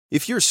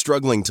If you're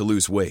struggling to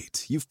lose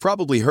weight, you've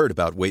probably heard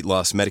about weight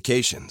loss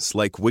medications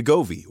like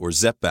Wegovy or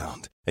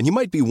Zepbound, and you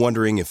might be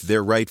wondering if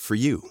they're right for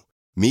you.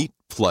 Meet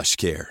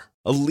PlushCare,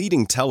 a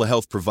leading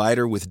telehealth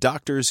provider with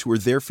doctors who are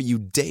there for you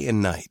day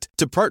and night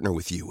to partner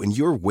with you in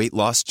your weight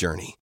loss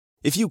journey.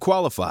 If you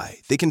qualify,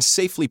 they can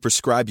safely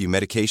prescribe you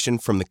medication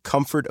from the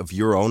comfort of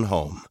your own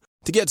home.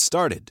 To get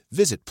started,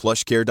 visit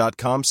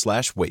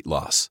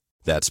plushcare.com/weightloss.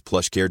 That's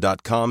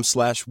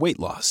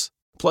plushcare.com/weightloss.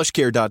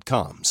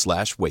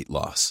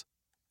 plushcare.com/weightloss.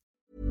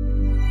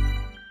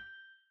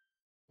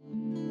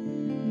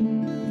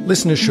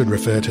 Listeners should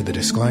refer to the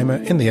disclaimer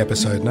in the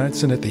episode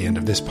notes and at the end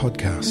of this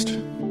podcast.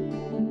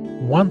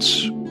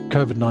 Once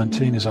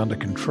COVID-19 is under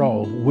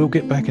control, we'll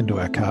get back into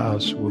our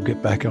cars, we'll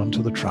get back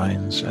onto the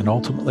trains, and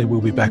ultimately we'll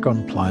be back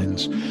on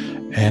planes.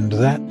 And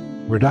that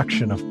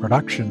reduction of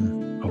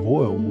production of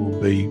oil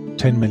will be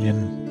 10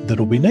 million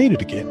that'll be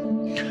needed again.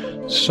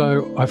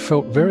 So I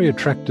felt very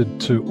attracted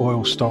to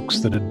oil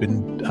stocks that had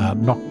been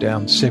knocked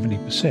down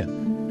 70%.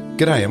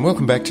 G'day and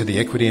welcome back to the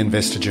Equity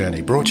Investor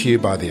Journey, brought to you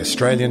by the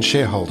Australian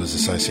Shareholders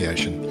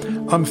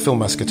Association. I'm Phil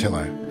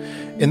Muscatello.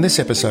 In this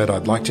episode,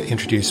 I'd like to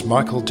introduce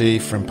Michael D.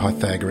 from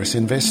Pythagoras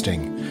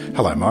Investing.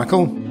 Hello,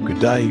 Michael. Good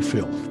day,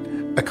 Phil.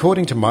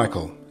 According to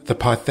Michael, the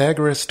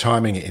Pythagoras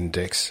Timing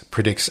Index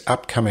predicts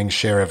upcoming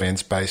share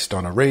events based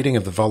on a reading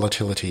of the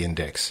Volatility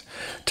Index.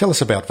 Tell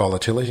us about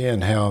volatility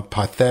and how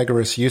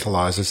Pythagoras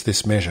utilises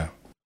this measure.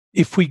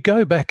 If we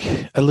go back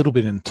a little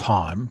bit in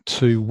time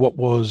to what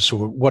was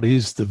or what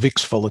is the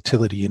VIX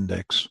Volatility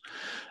Index,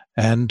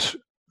 and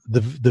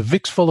the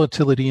VIX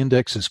Volatility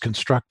Index is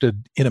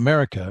constructed in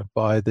America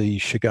by the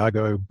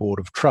Chicago Board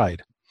of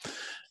Trade.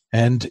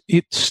 And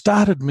it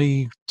started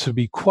me to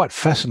be quite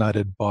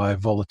fascinated by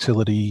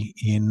volatility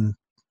in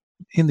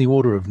the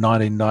order of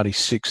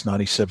 1996,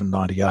 97,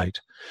 98.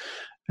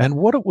 And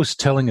what it was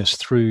telling us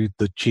through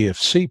the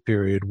GFC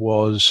period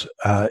was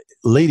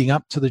leading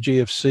up to the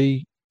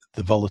GFC,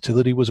 the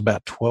volatility was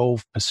about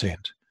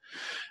 12%.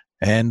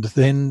 And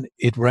then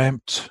it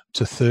ramped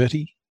to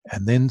 30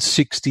 and then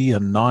 60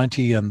 and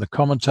 90. And the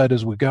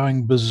commentators were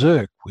going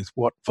berserk with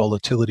what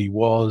volatility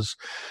was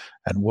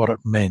and what it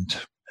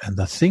meant. And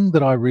the thing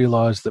that I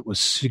realized that was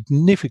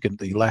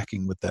significantly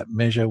lacking with that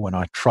measure when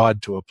I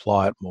tried to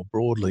apply it more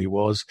broadly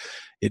was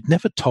it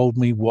never told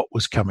me what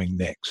was coming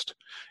next.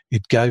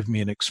 It gave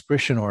me an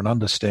expression or an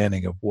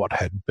understanding of what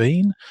had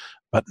been,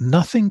 but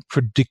nothing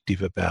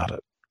predictive about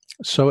it.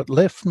 So it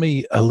left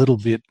me a little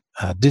bit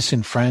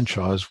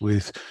disenfranchised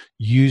with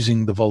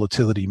using the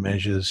volatility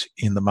measures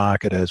in the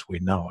market as we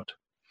know it.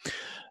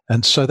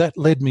 And so that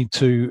led me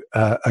to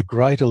a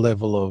greater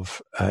level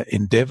of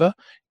endeavour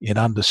in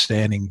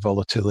understanding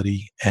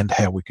volatility and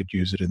how we could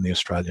use it in the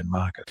Australian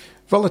market.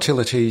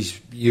 Volatility is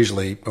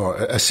usually, or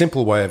a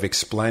simple way of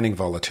explaining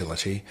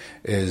volatility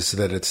is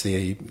that it's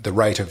the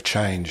rate of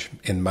change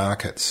in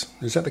markets.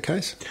 Is that the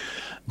case?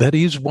 That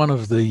is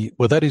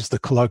that is the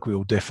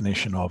colloquial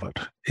definition of it.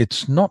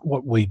 It's not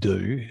what we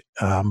do,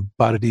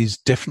 but it is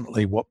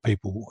definitely what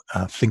people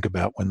think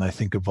about when they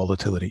think of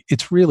volatility.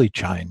 It's really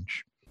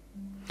change.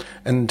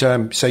 And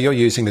so you're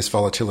using this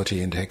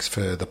volatility index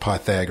for the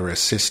Pythagoras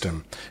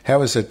system.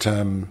 How is it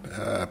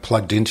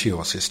plugged into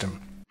your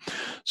system?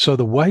 So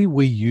the way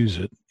we use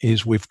it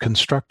is we've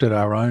constructed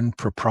our own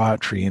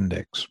proprietary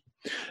index.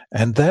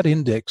 And that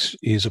index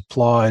is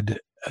applied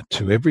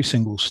to every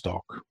single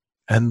stock.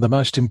 And the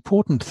most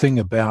important thing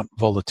about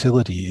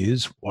volatility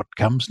is what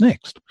comes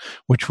next,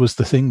 which was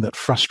the thing that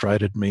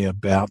frustrated me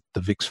about the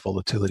VIX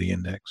Volatility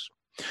Index.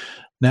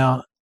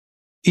 Now,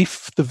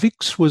 if the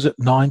VIX was at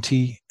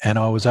 90 and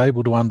I was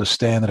able to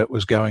understand that it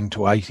was going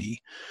to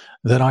 80,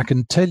 then I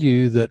can tell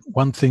you that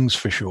one thing's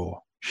for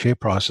sure, share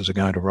prices are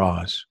going to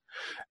rise.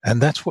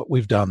 And that's what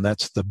we've done.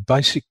 That's the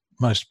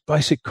most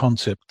basic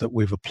concept that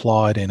we've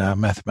applied in our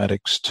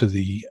mathematics to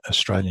the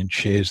Australian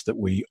shares that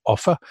we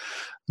offer,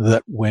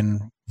 that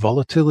when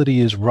volatility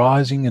is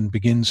rising and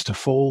begins to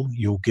fall,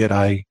 you'll get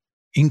a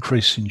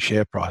increase in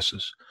share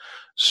prices.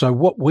 So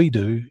what we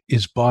do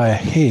is buy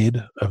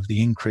ahead of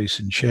the increase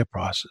in share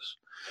prices,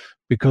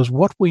 because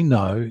what we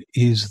know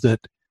is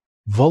that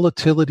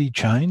volatility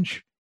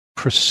change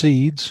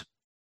precedes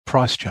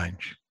price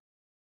change.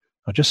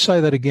 I'll just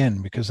say that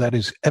again because that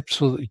is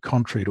absolutely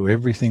contrary to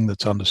everything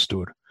that's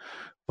understood.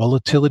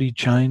 Volatility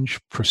change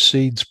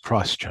precedes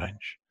price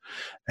change.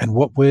 And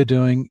what we're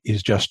doing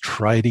is just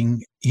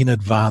trading in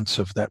advance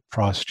of that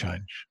price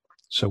change.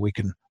 So we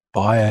can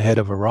buy ahead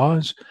of a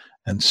rise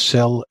and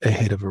sell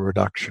ahead of a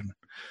reduction.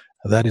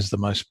 That is the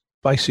most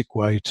basic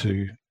way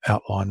to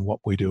outline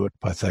what we do at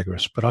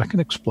Pythagoras, but I can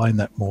explain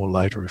that more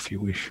later if you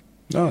wish.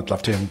 Oh, I'd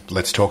love to.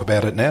 Let's talk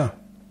about it now.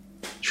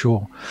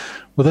 Sure.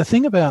 Well, the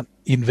thing about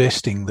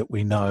investing that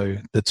we know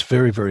that's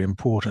very, very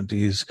important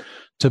is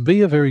to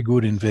be a very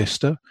good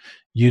investor,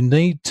 you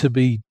need to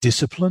be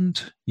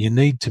disciplined, you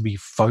need to be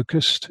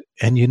focused,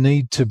 and you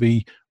need to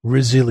be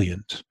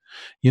resilient.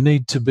 You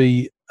need to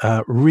be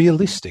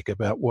realistic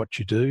about what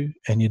you do,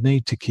 and you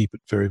need to keep it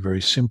very,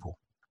 very simple.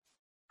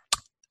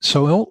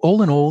 So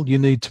all in all, you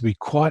need to be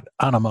quite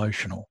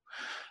unemotional.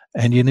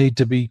 and you need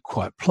to be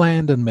quite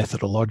planned and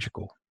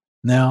methodological.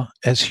 Now,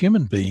 as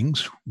human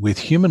beings with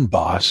human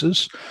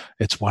biases,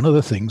 it's one of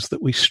the things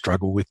that we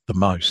struggle with the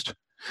most.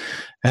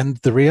 And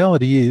the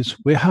reality is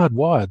we're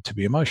hardwired to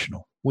be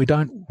emotional. We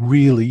don't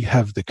really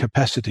have the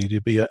capacity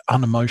to be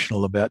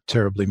unemotional about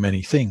terribly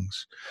many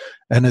things.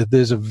 And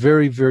there's a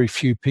very, very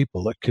few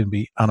people that can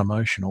be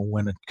unemotional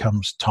when it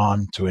comes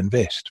time to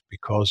invest,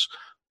 because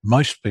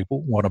most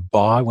people want to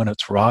buy when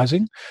it's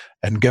rising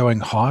and going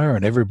higher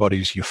and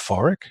everybody's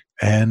euphoric,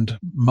 and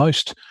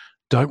most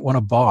don't want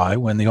to buy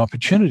when the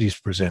opportunities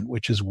present,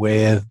 which is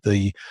where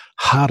the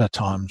harder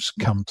times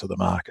come to the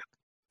market.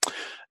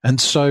 And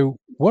so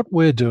what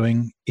we're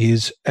doing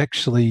is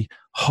actually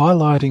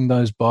highlighting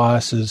those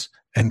biases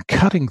and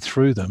cutting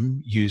through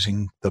them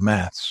using the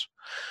maths,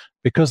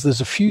 because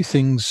there's a few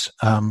things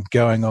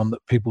going on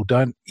that people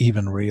don't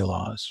even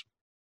realize.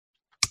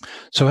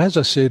 So as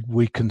I said,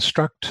 we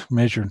construct,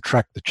 measure and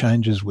track the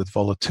changes with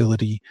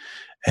volatility,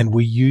 and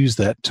we use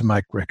that to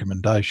make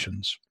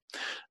recommendations.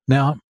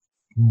 Now,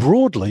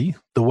 broadly,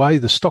 the way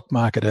the stock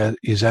market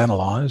is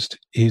analysed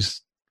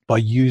is by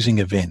using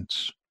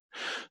events.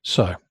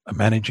 So a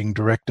managing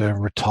director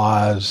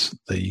retires,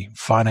 the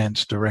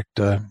finance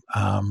director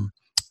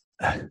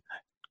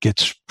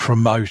gets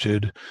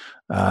promoted,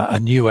 a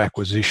new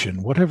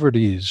acquisition, whatever it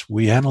is,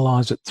 we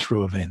analyse it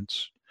through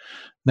events.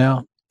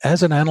 Now,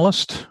 as an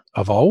analyst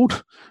of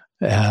old,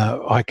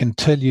 I can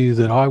tell you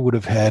that I would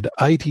have had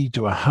 80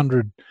 to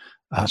 100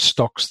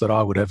 stocks that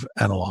I would have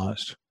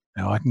analysed.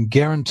 Now, I can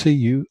guarantee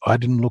you I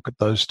didn't look at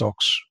those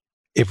stocks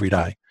every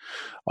day.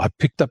 I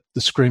picked up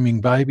the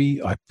screaming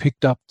baby. I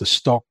picked up the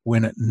stock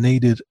when it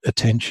needed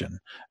attention.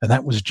 And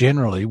that was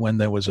generally when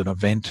there was an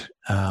event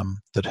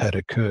that had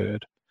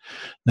occurred.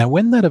 Now,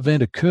 when that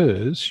event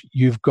occurs,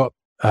 you've got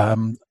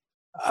an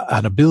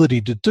ability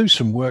to do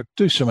some work,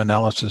 do some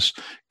analysis,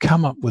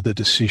 come up with a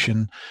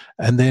decision,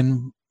 and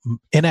then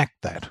enact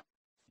that.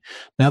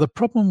 Now, the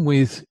problem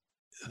with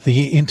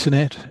the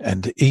internet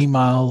and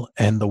email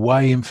and the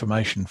way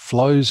information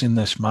flows in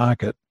this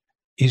market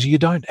is you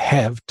don't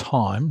have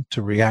time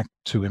to react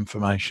to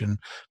information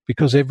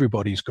because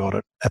everybody's got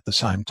it at the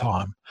same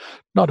time.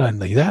 Not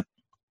only that,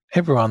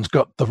 everyone's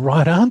got the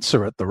right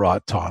answer at the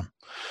right time.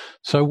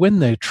 So when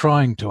they're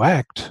trying to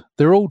act,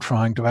 they're all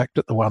trying to act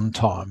at the one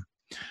time.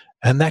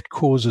 And that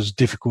causes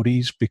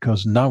difficulties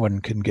because no one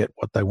can get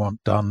what they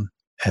want done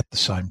at the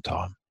same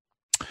time.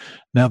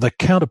 Now, the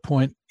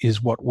counterpoint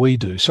is what we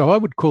do. So I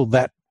would call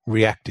that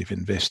reactive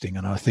investing,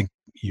 and I think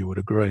you would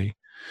agree.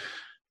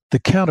 The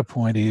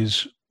counterpoint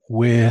is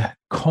we're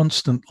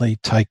constantly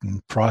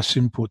taking price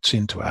inputs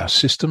into our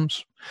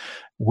systems.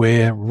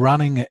 We're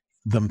running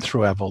them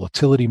through our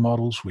volatility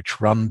models,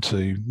 which run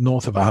to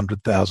north of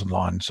 100,000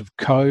 lines of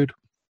code.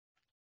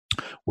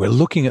 We're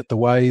looking at the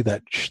way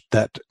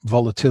that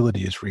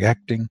volatility is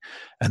reacting,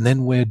 and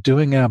then we're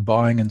doing our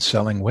buying and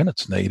selling when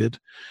it's needed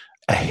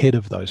ahead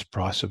of those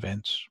price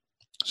events.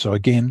 So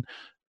again,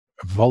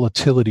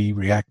 volatility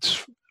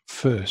reacts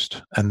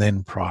first and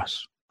then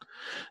price.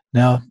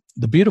 Now,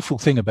 the beautiful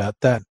thing about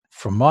that,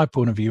 from my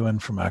point of view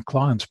and from our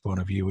clients' point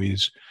of view,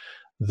 is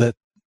that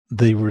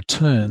the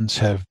returns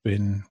have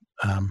been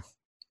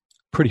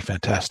pretty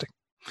fantastic.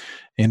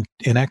 In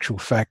actual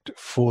fact,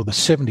 for the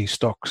 70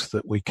 stocks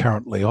that we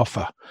currently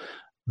offer,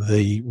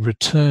 the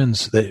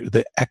returns,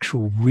 the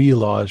actual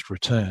realised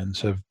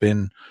returns have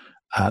been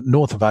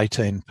north of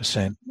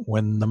 18%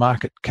 when the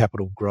market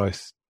capital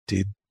growth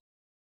did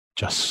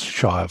just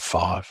shy of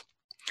 5%.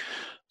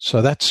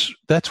 So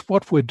that's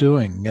what we're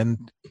doing.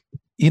 And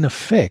in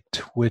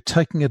effect, we're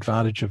taking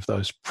advantage of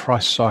those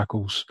price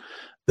cycles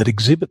that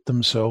exhibit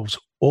themselves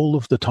all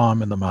of the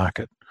time in the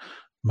market.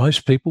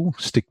 Most people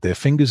stick their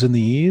fingers in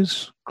the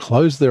ears,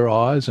 close their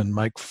eyes, and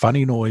make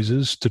funny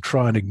noises to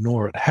try and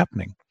ignore it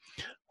happening.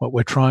 What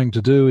we're trying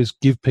to do is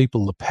give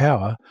people the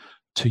power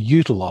to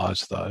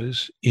utilize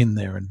those in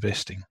their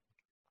investing.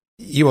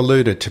 You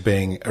alluded to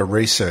being a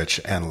research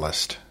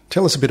analyst.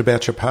 Tell us a bit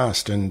about your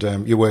past. And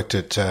you worked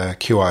at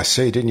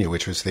QIC, didn't you,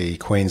 which was the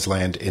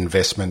Queensland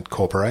Investment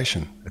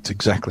Corporation? That's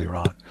exactly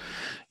right.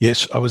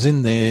 Yes, I was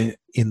in there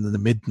in the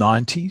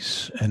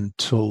mid-90s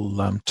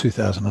until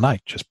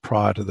 2008, just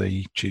prior to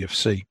the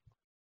GFC.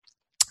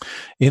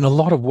 In a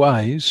lot of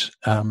ways,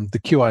 the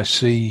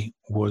QIC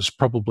was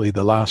probably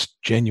the last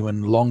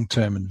genuine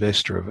long-term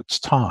investor of its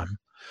time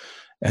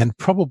and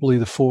probably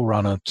the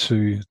forerunner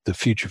to the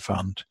Future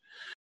Fund.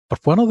 But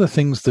one of the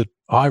things that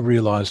I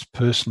realised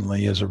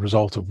personally as a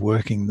result of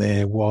working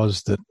there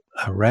was that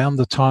around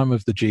the time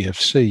of the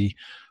GFC,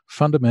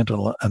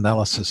 fundamental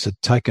analysis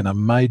had taken a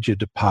major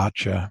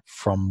departure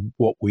from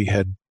what we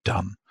had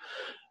done.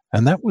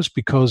 And that was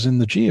because in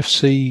the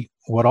GFC,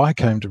 what I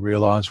came to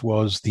realise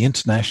was the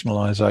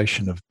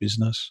internationalisation of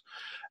business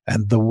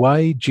and the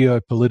way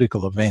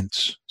geopolitical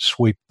events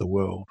sweep the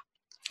world.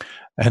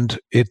 And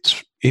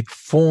it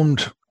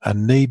formed a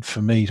need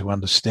for me to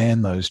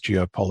understand those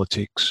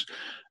geopolitics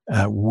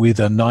with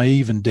a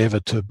naive endeavour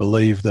to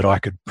believe that I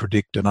could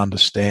predict and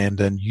understand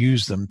and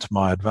use them to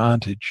my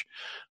advantage.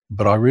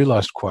 But I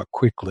realised quite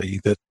quickly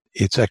that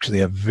it's actually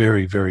a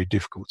very, very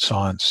difficult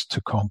science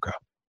to conquer.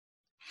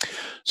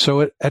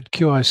 So at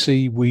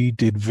QIC, we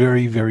did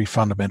very, very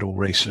fundamental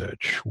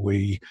research.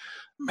 We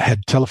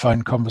had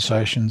telephone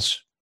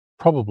conversations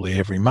probably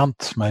every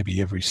month,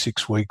 maybe every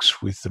 6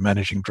 weeks, with the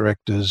managing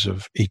directors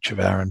of each of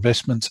our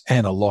investments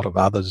and a lot of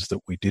others that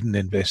we didn't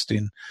invest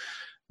in.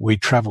 We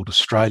travelled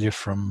Australia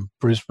from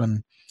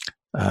Brisbane.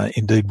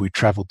 Indeed, we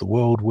travelled the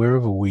world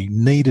wherever we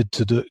needed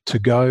to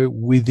go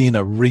within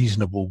a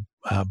reasonable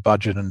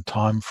budget and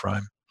time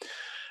frame.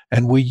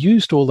 And we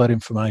used all that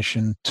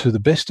information to the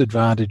best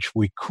advantage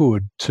we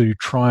could to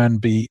try and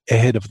be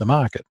ahead of the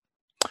market.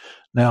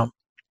 Now,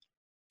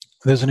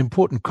 there's an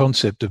important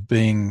concept of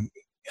being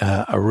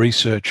a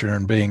researcher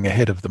and being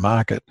ahead of the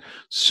market.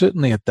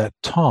 Certainly at that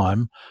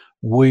time,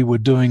 we were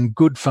doing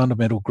good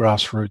fundamental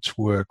grassroots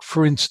work.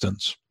 For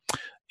instance,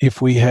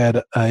 if we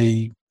had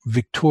a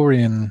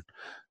Victorian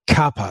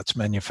car parts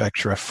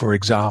manufacturer, for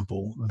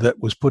example,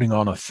 that was putting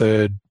on a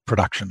third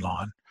production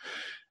line,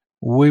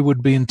 we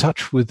would be in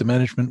touch with the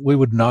management. We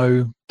would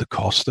know the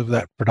cost of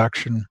that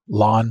production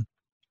line.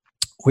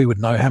 We would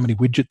know how many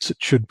widgets it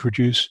should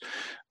produce.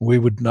 We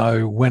would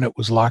know when it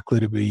was likely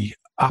to be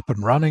up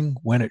and running,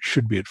 when it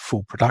should be at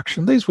full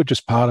production. These were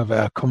just part of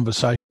our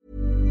conversation.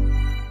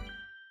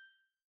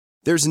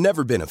 There's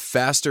never been a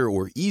faster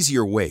or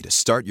easier way to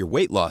start your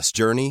weight loss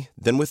journey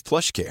than with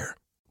PlushCare.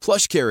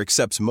 PlushCare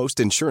accepts most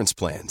insurance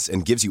plans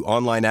and gives you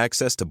online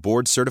access to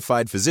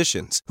board-certified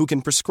physicians who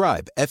can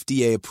prescribe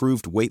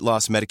FDA-approved weight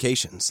loss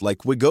medications like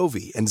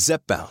Wegovy and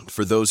Zepbound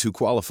for those who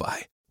qualify.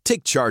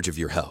 Take charge of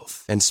your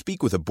health and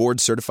speak with a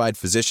board-certified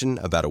physician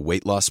about a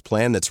weight loss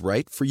plan that's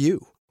right for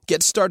you.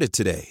 Get started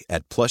today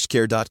at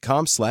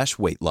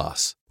plushcare.com/weight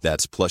loss.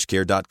 That's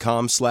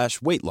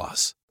plushcare.com/weight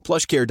loss.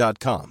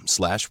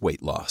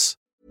 plushcare.com/weight loss.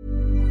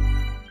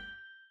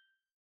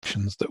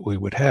 That we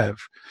would have.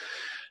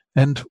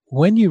 And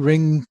when you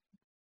ring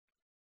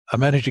a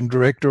managing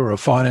director or a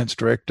finance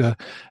director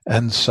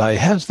and say,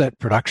 how's that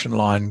production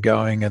line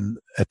going? And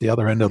at the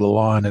other end of the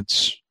line,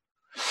 it's,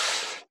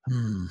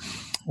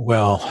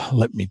 well,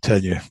 let me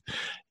tell you,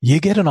 you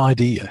get an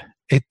idea.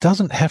 It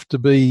doesn't have to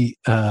be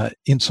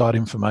inside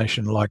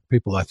information like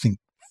people, I think,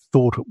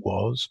 thought it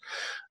was.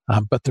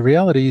 But the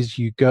reality is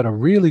you got a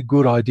really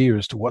good idea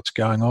as to what's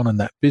going on in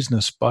that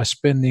business by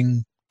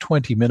spending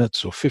 20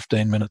 minutes or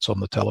 15 minutes on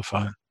the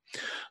telephone.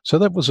 So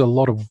that was a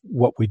lot of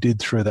what we did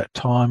through that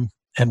time.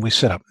 And we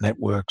set up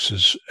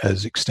networks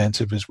as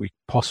extensive as we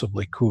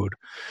possibly could.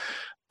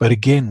 But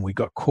again, we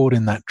got caught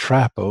in that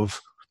trap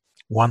of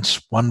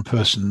once one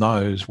person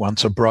knows,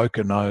 once a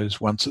broker knows,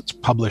 once it's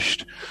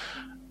published.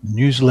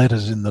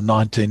 Newsletters in the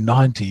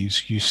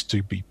 1990s used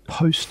to be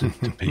posted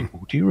to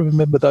people. Do you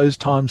remember those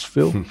times,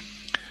 Phil?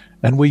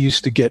 And we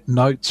used to get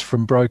notes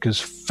from brokers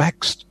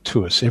faxed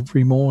to us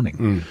every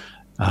morning.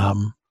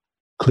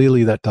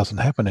 Clearly that doesn't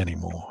happen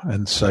anymore.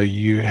 And so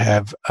you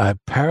have a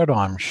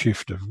paradigm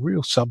shift of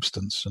real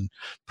substance and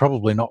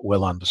probably not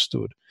well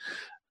understood.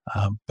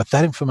 But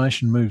that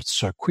information moved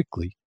so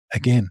quickly.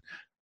 Again,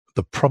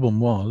 the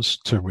problem was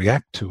to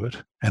react to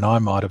it. And I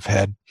might have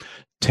had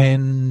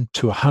 $10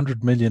 to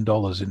 $100 million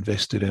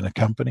invested in a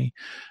company.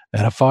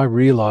 And if I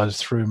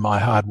realized through my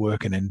hard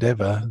work and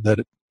endeavor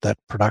that that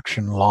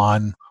production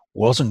line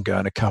wasn't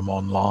going to come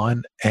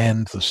online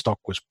and the stock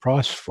was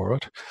priced for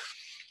it,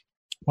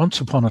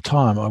 once upon a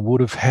time, I would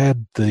have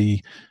had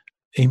the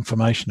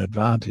information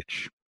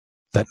advantage.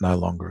 That no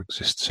longer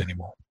exists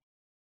anymore.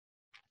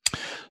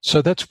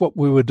 So that's what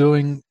we were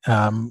doing.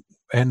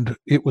 And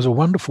it was a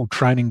wonderful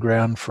training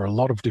ground for a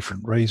lot of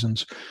different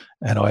reasons.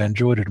 And I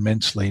enjoyed it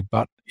immensely,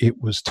 but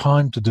it was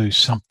time to do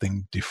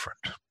something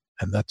different.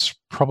 And that's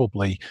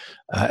probably,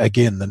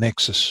 again, the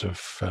nexus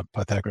of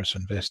Pythagoras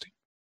Investing.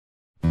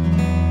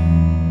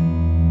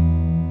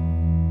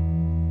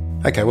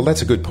 Okay, well,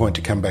 that's a good point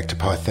to come back to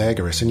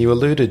Pythagoras. And you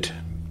alluded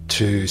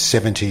to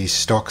 70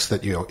 stocks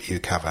that you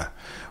cover.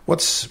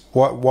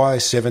 Why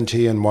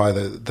 70 and why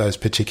those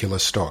particular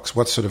stocks?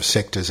 What sort of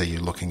sectors are you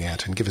looking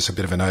at? And give us a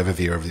bit of an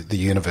overview of the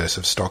universe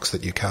of stocks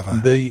that you cover.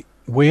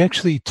 We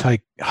actually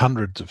take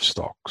hundreds of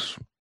stocks.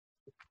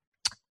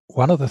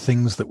 One of the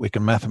things that we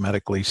can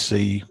mathematically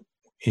see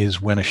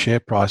is when a share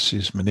price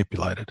is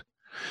manipulated.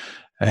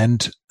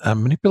 And a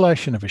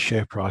manipulation of a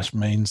share price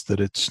means that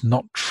it's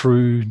not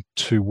true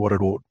to what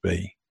it ought to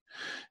be.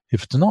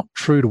 If it's not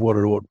true to what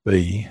it ought to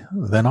be,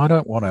 then I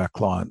don't want our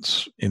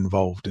clients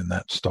involved in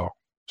that stock.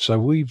 So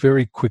we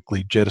very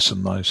quickly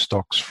jettison those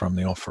stocks from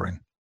the offering.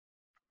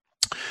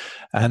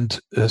 And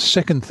the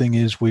second thing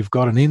is we've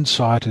got an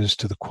insight as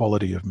to the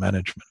quality of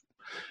management.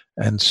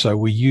 And so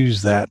we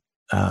use that.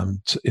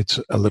 It's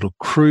a little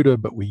cruder,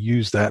 but we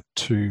use that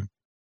to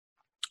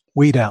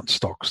weed out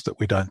stocks that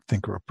we don't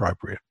think are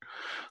appropriate.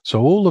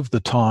 So all of the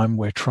time,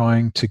 we're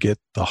trying to get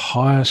the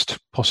highest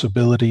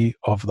possibility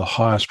of the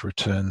highest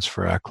returns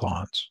for our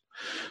clients.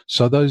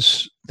 So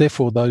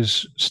therefore,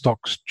 those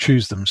stocks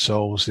choose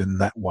themselves in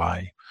that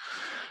way.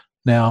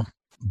 Now,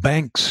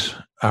 banks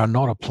are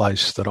not a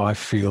place that I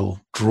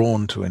feel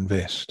drawn to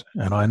invest.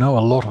 And I know a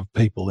lot of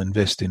people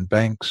invest in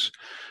banks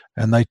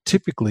And they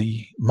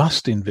typically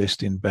must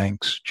invest in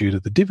banks due to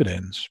the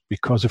dividends,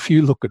 because if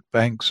you look at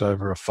banks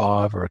over a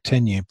 5 or a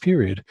 10-year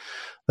period,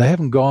 they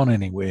haven't gone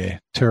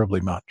anywhere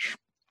terribly much.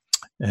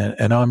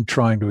 And I'm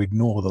trying to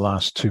ignore the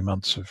last 2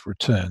 months of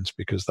returns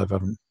because they've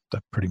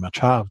pretty much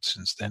halved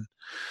since then.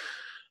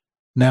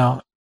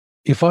 Now,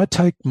 if I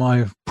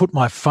put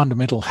my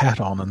fundamental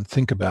hat on and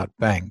think about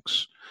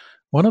banks,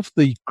 one of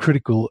the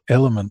critical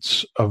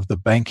elements of the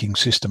banking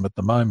system at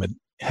the moment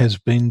has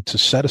been to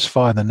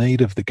satisfy the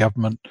need of the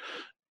government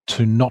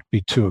to not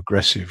be too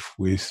aggressive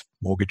with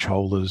mortgage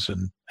holders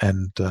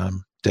and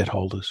debt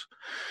holders.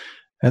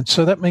 And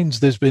so that means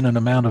there's been an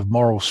amount of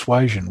moral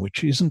suasion,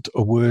 which isn't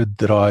a word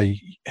that I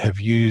have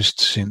used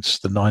since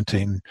the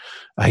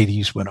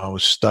 1980s when I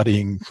was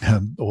studying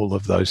all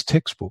of those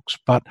textbooks.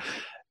 But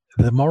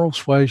the moral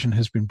suasion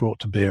has been brought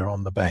to bear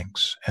on the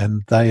banks,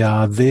 and they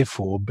are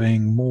therefore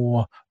being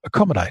more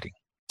accommodating.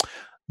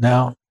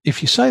 Now,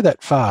 if you say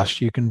that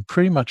fast, you can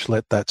pretty much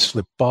let that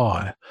slip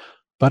by.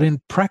 But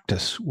in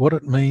practice, what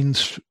it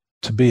means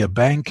to be a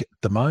bank at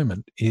the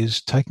moment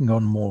is taking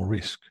on more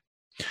risk.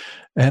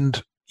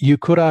 And you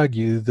could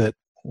argue that,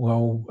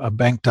 well, a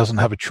bank doesn't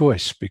have a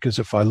choice, because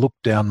if I look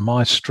down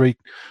my street,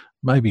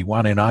 maybe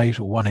 1 in 8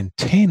 or 1 in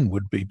 10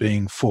 would be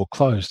being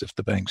foreclosed if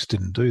the banks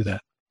didn't do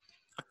that.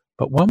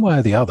 But one way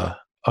or the other,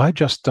 I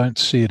just don't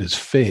see it as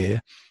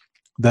fair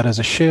that as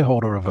a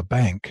shareholder of a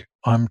bank,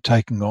 I'm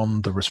taking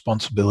on the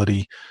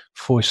responsibility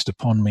foisted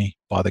upon me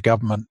by the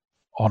government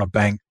on a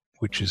bank,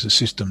 which is a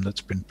system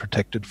that's been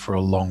protected for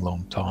a long,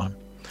 long time.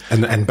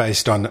 And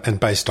based on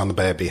the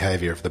bad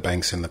behaviour of the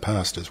banks in the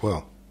past as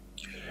well.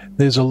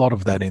 There's a lot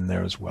of that in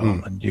there as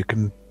well, and you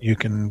can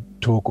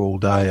talk all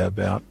day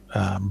about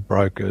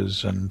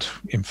brokers and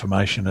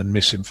information and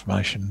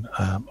misinformation.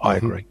 I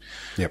agree.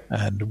 Yep.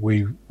 And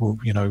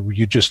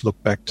you just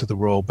look back to the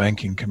Royal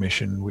Banking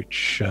Commission,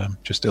 which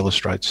just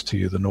illustrates to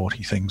you the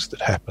naughty things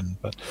that happen.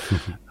 But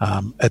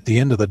at the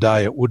end of the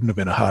day, it wouldn't have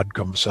been a hard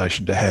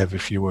conversation to have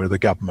if you were the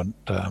government,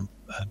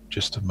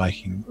 just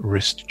making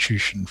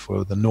restitution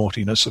for the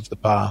naughtiness of the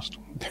past.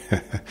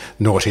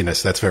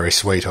 Naughtiness, that's very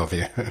sweet of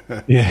you.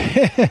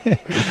 Yeah.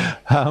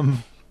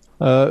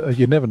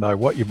 You never know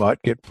what you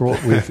might get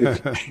brought with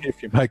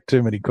if you make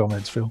too many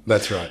comments, Phil.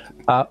 That's right.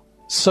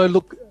 So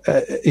look,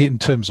 in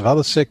terms of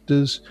other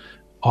sectors,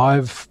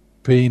 I've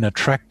been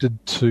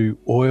attracted to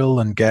oil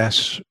and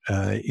gas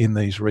in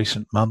these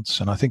recent months,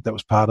 and I think that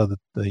was part of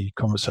the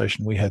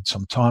conversation we had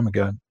some time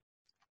ago,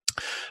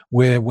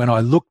 where when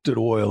I looked at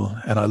oil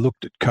and I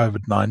looked at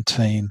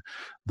COVID-19,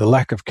 the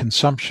lack of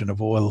consumption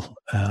of oil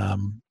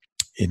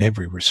in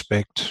every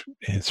respect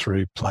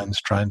through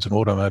planes, trains and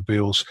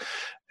automobiles,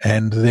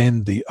 and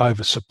then the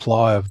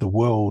oversupply of the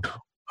world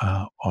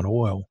on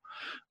oil.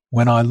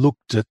 When I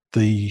looked at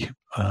the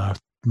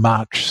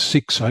March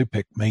 6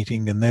 OPEC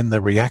meeting and then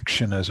the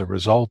reaction as a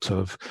result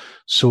of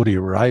Saudi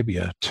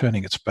Arabia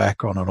turning its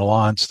back on an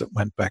alliance that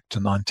went back to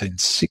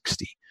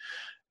 1960,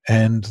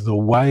 and the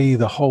way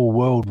the whole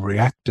world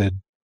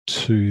reacted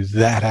to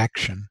that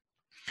action.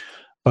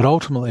 But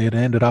ultimately it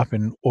ended up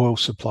in oil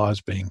supplies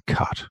being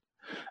cut.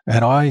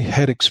 And I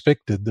had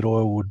expected that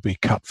oil would be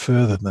cut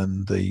further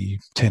than the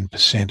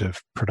 10%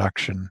 of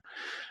production.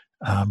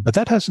 But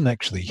that hasn't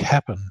actually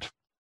happened.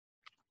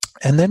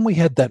 And then we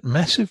had that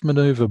massive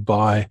maneuver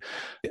by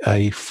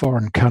a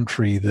foreign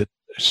country that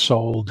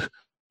sold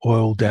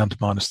oil down to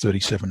minus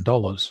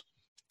 $37.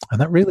 And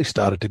that really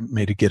started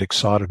me to get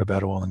excited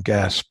about oil and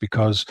gas,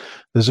 because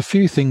there's a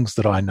few things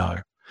that I know.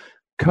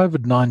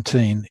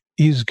 COVID-19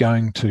 is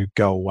going to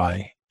go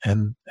away.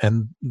 And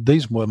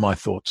these were my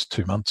thoughts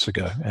 2 months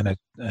ago. And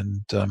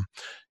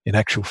in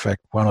actual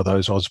fact, one of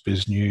those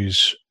Ausbiz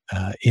News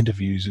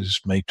interviews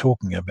is me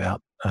talking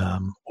about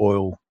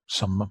oil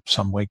some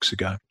weeks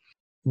ago.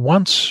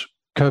 Once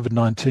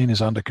COVID-19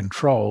 is under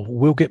control,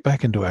 we'll get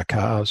back into our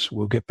cars,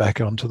 we'll get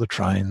back onto the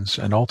trains,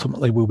 and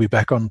ultimately we'll be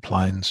back on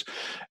planes.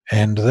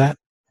 And that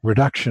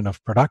reduction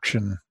of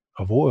production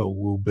of oil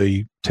will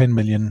be 10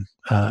 million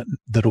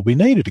that'll be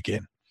needed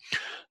again.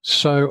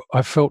 So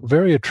I felt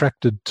very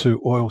attracted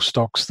to oil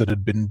stocks that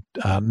had been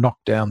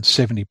knocked down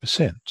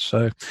 70%.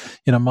 So,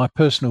 my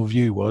personal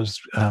view was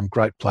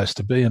great place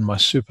to be, and my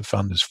super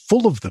fund is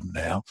full of them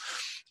now.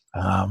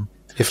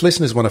 If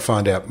listeners want to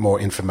find out more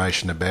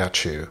information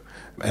about you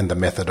and the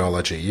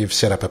methodology, you've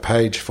set up a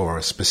page for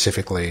us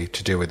specifically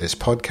to do with this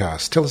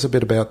podcast. Tell us a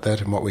bit about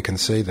that and what we can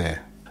see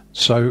there.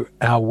 So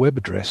our web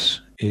address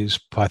is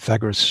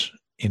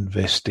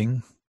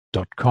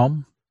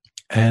pythagorasinvesting.com,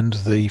 and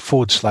the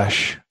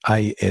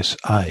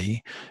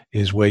 /ASA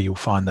is where you'll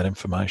find that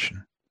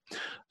information.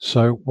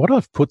 So what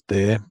I've put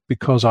there,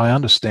 because I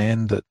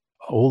understand that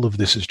all of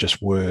this is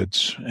just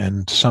words,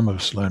 and some of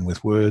us learn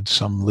with words,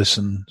 some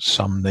listen,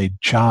 some need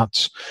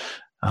charts.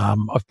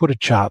 I've put a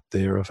chart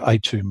there of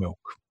A2 milk,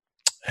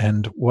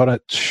 and what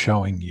it's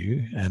showing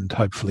you, and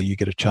hopefully you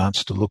get a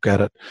chance to look at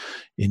it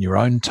in your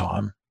own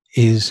time,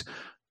 is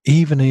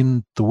even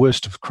in the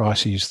worst of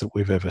crises that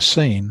we've ever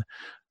seen,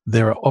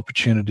 there are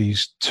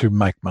opportunities to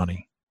make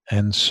money.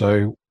 And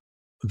so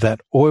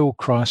that oil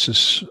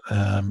crisis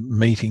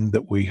meeting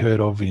that we heard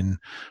of in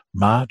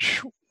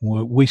March,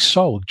 we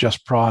sold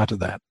just prior to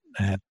that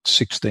at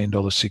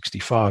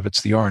 $16.65.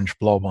 It's the orange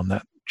blob on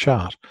that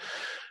chart.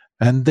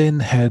 And then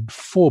had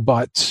 4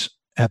 bites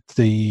at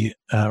the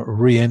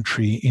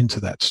re-entry into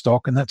that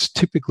stock. And that's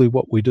typically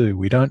what we do.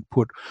 We don't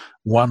put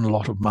one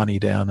lot of money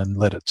down and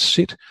let it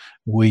sit.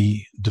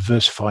 We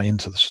diversify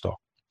into the stock.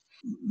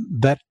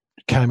 That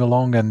came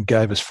along and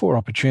gave us 4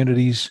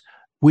 opportunities.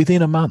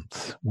 Within a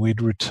month,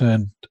 we'd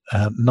returned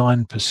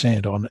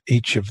 9% on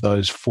each of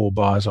those 4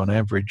 buys on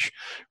average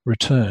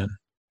return.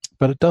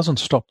 But it doesn't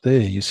stop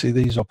there. You see,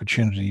 these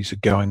opportunities are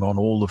going on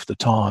all of the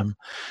time.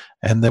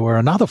 And there were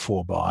another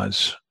 4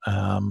 buys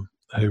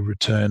who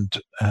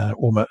returned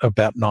almost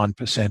about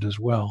 9% as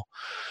well.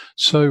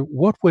 So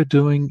what we're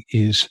doing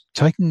is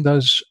taking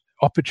those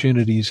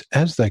opportunities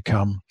as they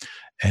come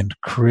and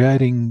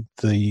creating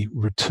the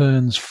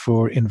returns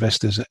for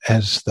investors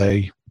as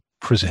they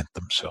present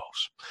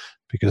themselves.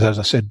 Because as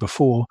I said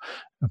before,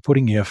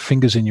 putting your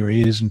fingers in your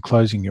ears and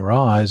closing your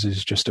eyes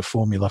is just a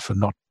formula for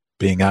not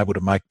being able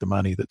to make the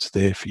money that's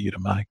there for you to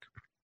make.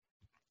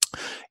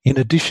 In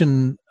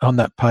addition, on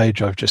that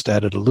page, I've just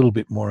added a little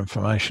bit more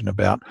information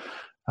about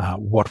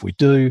what we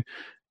do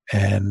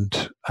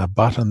and a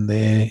button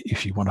there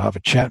if you want to have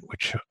a chat,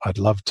 which I'd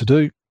love to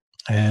do.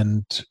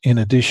 And in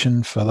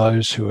addition, for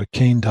those who are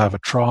keen to have a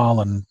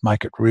trial and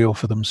make it real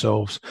for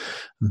themselves,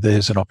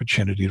 there's an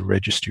opportunity to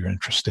register your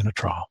interest in a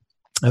trial.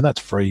 And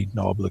that's free,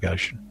 no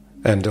obligation.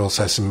 And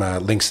also some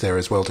links there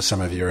as well to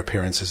some of your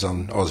appearances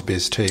on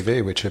AusBiz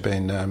TV, which have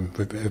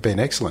been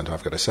excellent,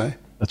 I've got to say.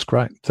 That's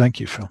great. Thank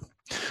you, Phil.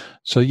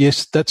 So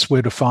yes, that's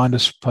where to find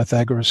us,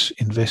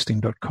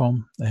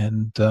 pythagorasinvesting.com,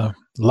 and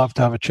love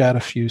to have a chat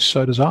if you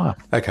so desire.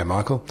 Okay,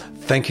 Michael,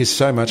 thank you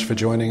so much for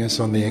joining us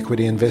on the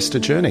Equity Investor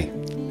Journey.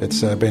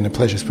 It's been a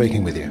pleasure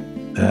speaking with you.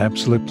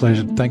 Absolute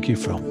pleasure. Thank you,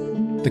 Phil.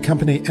 The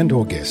company and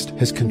or guest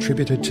has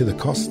contributed to the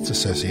costs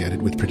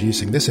associated with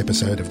producing this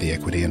episode of the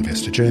Equity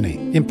Investor Journey.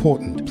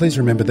 Important, please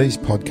remember these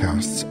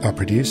podcasts are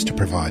produced to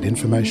provide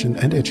information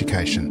and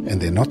education,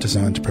 and they're not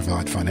designed to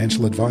provide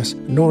financial advice,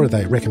 nor are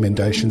they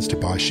recommendations to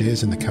buy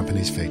shares in the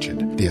companies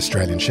featured. The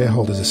Australian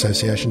Shareholders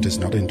Association does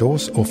not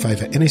endorse or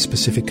favour any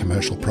specific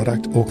commercial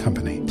product or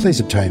company. Please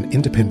obtain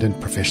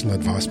independent professional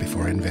advice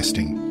before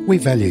investing. We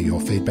value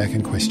your feedback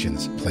and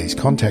questions. Please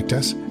contact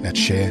us at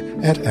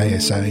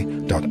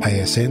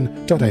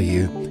share@asa.asn.au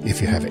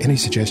if you have any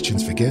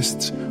suggestions for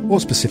guests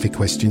or specific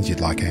questions you'd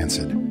like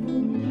answered.